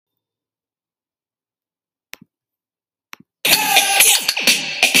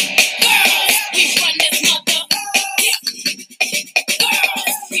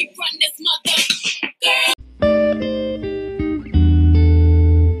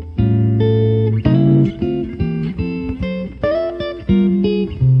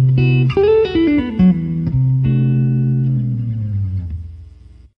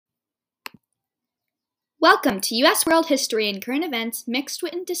Welcome to U.S. World History and Current Events Mixed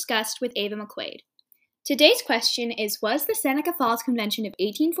and Discussed with Ava McQuaid. Today's question is, was the Seneca Falls Convention of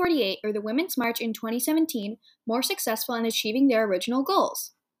 1848 or the Women's March in 2017 more successful in achieving their original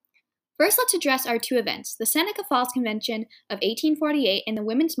goals? First, let's address our two events, the Seneca Falls Convention of 1848 and the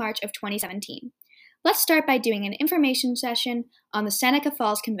Women's March of 2017. Let's start by doing an information session on the Seneca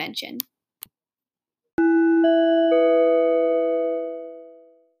Falls Convention.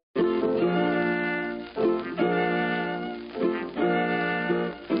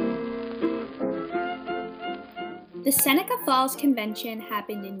 The Seneca Falls Convention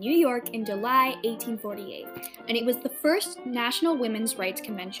happened in New York in July 1848, and it was the first national women's rights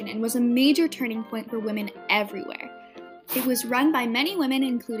convention and was a major turning point for women everywhere. It was run by many women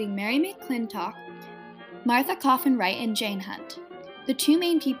including Mary McClintock, Martha Coffin Wright, and Jane Hunt. The two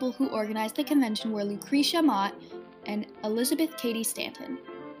main people who organized the convention were Lucretia Mott and Elizabeth Cady Stanton.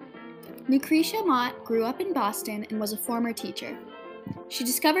 Lucretia Mott grew up in Boston and was a former teacher. She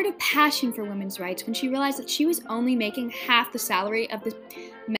discovered a passion for women's rights when she realized that she was only making half the salary of the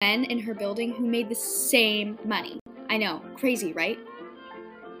men in her building who made the same money. I know, crazy, right?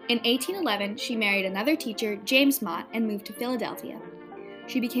 In 1811, she married another teacher, James Mott, and moved to Philadelphia.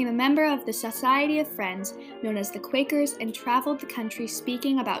 She became a member of the Society of Friends, known as the Quakers, and traveled the country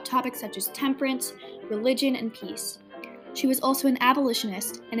speaking about topics such as temperance, religion, and peace. She was also an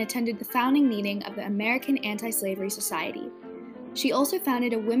abolitionist and attended the founding meeting of the American Anti-Slavery Society. She also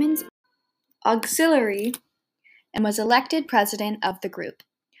founded a women's auxiliary and was elected president of the group.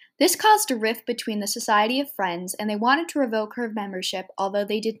 This caused a rift between the Society of Friends, and they wanted to revoke her membership, although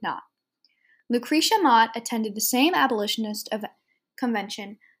they did not. Lucretia Mott attended the same abolitionist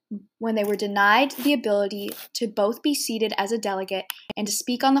convention when they were denied the ability to both be seated as a delegate and to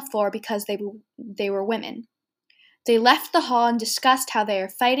speak on the floor because they were women. They left the hall and discussed how they are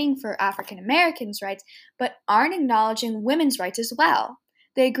fighting for African Americans' rights, but aren't acknowledging women's rights as well.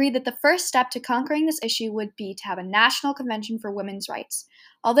 They agreed that the first step to conquering this issue would be to have a national convention for women's rights.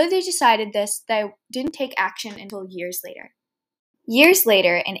 Although they decided this, they didn't take action until years later. Years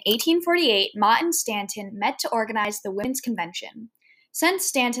later, in 1848, Mott and Stanton met to organize the Women's Convention. Since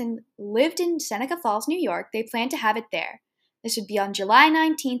Stanton lived in Seneca Falls, New York, they planned to have it there. This would be on July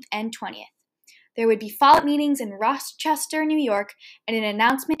 19th and 20th. There would be follow-up meetings in Rochester, New York, and an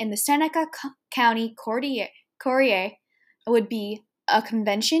announcement in the Seneca County Courier would be a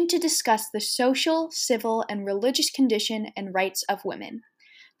convention to discuss the social, civil, and religious condition and rights of women.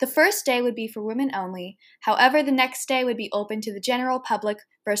 The first day would be for women only. However, the next day would be open to the general public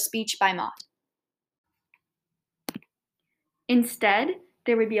for a speech by Mott. Instead,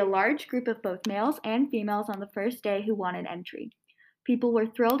 there would be a large group of both males and females on the first day who wanted entry. People were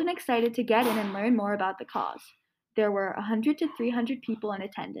thrilled and excited to get in and learn more about the cause. There were 100 to 300 people in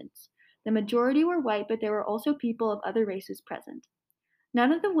attendance. The majority were white, but there were also people of other races present.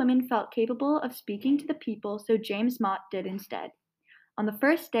 None of the women felt capable of speaking to the people, so James Mott did instead. On the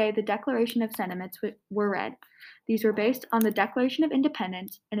first day, the Declaration of Sentiments were read. These were based on the Declaration of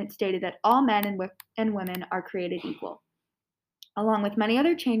Independence, and it stated that all men and women are created equal, along with many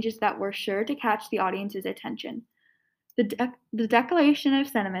other changes that were sure to catch the audience's attention. The Declaration of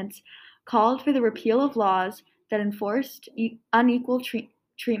Sentiments called for the repeal of laws that enforced unequal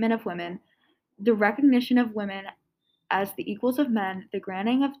treatment of women, the recognition of women as the equals of men, the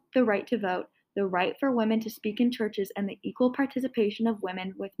granting of the right to vote, the right for women to speak in churches, and the equal participation of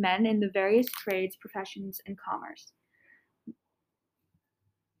women with men in the various trades, professions, and commerce.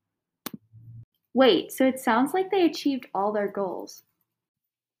 Wait, so it sounds like they achieved all their goals.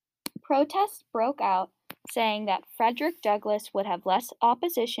 Protests broke out, saying that Frederick Douglass would have less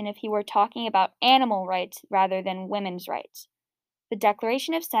opposition if he were talking about animal rights rather than women's rights. The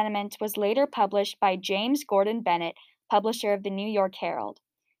Declaration of Sentiments was later published by James Gordon Bennett, publisher of the New York Herald.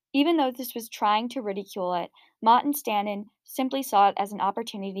 Even though this was trying to ridicule it, Mott and Stanton simply saw it as an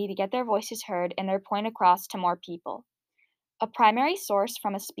opportunity to get their voices heard and their point across to more people. A primary source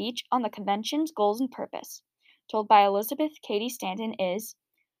from a speech on the convention's goals and purpose, told by Elizabeth Cady Stanton, is,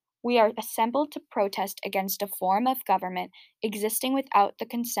 "We are assembled to protest against a form of government existing without the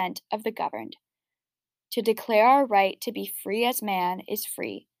consent of the governed. To declare our right to be free as man is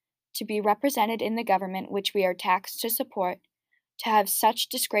free, to be represented in the government which we are taxed to support, to have such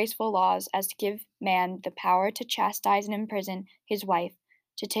disgraceful laws as to give man the power to chastise and imprison his wife,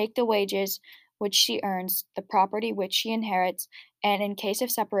 to take the wages which she earns, the property which she inherits, and in case of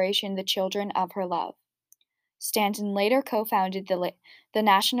separation, the children of her love." Stanton later co-founded the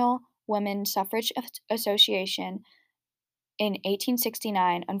National Woman Suffrage Association in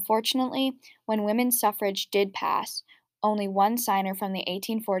 1869. Unfortunately, when women's suffrage did pass, Only one signer from the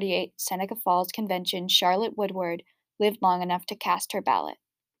 1848 Seneca Falls Convention, Charlotte Woodward, lived long enough to cast her ballot.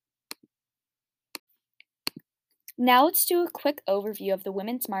 Now let's do a quick overview of the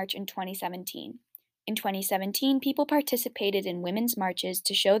Women's March in 2017. In 2017, people participated in women's marches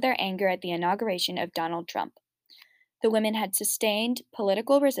to show their anger at the inauguration of Donald Trump. The women had sustained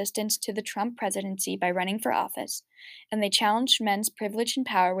political resistance to the Trump presidency by running for office, and they challenged men's privilege and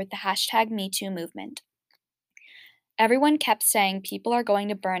power with the hashtag #MeToo movement. Everyone kept saying people are going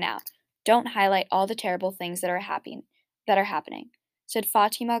to burn out. Don't highlight all the terrible things that are happening, said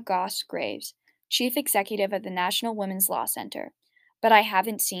Fatima Goss Graves, chief executive of the National Women's Law Center. But I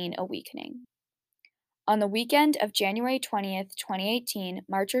haven't seen a weakening. On the weekend of January 20th, 2018,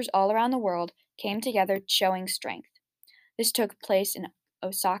 marchers all around the world came together showing strength. This took place in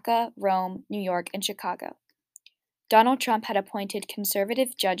Osaka, Rome, New York, and Chicago. Donald Trump had appointed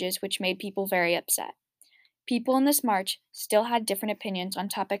conservative judges, which made people very upset. People in this march still had different opinions on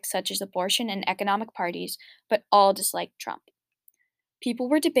topics such as abortion and economic parties, but all disliked Trump. People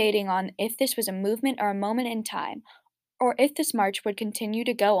were debating on if this was a movement or a moment in time, or if this march would continue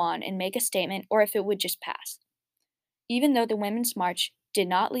to go on and make a statement, or if it would just pass. Even though the Women's March did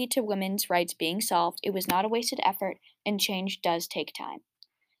not lead to women's rights being solved, it was not a wasted effort, and change does take time.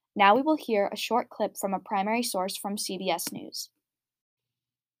 Now we will hear a short clip from a primary source from CBS News.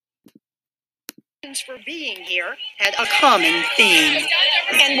 For being here had a common theme.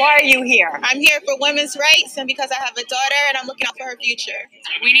 And why are you here? I'm here for women's rights and because I have a daughter and I'm looking out for her future.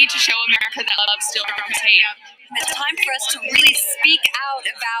 We need to show America that love still trumps hate. It's time for us to really speak out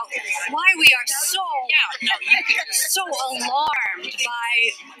about why we are so alarmed by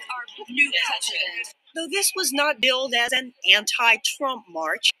our new president. Though this was not billed as an anti-Trump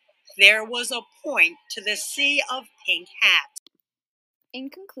march, there was a point to the sea of pink hats. In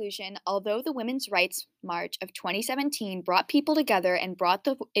conclusion, although the Women's Rights March of 2017 brought people together and brought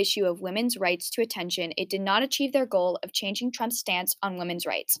the issue of women's rights to attention, it did not achieve their goal of changing Trump's stance on women's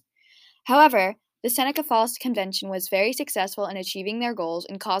rights. However, the Seneca Falls Convention was very successful in achieving their goals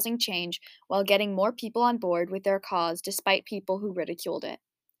and causing change while getting more people on board with their cause despite people who ridiculed it.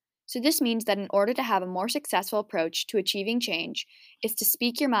 So this means that in order to have a more successful approach to achieving change is to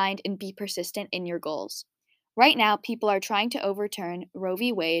speak your mind and be persistent in your goals. Right now, people are trying to overturn Roe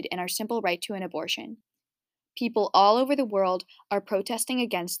v. Wade and our simple right to an abortion. People all over the world are protesting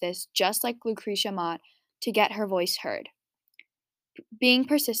against this, just like Lucretia Mott, to get her voice heard. Being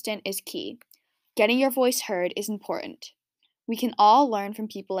persistent is key. Getting your voice heard is important. We can all learn from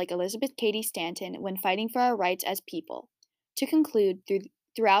people like Elizabeth Cady Stanton when fighting for our rights as people. To conclude,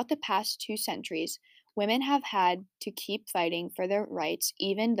 throughout the past 2 centuries, women have had to keep fighting for their rights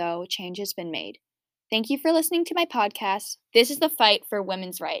even though change has been made. Thank you for listening to my podcast. This is the fight for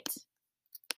women's rights.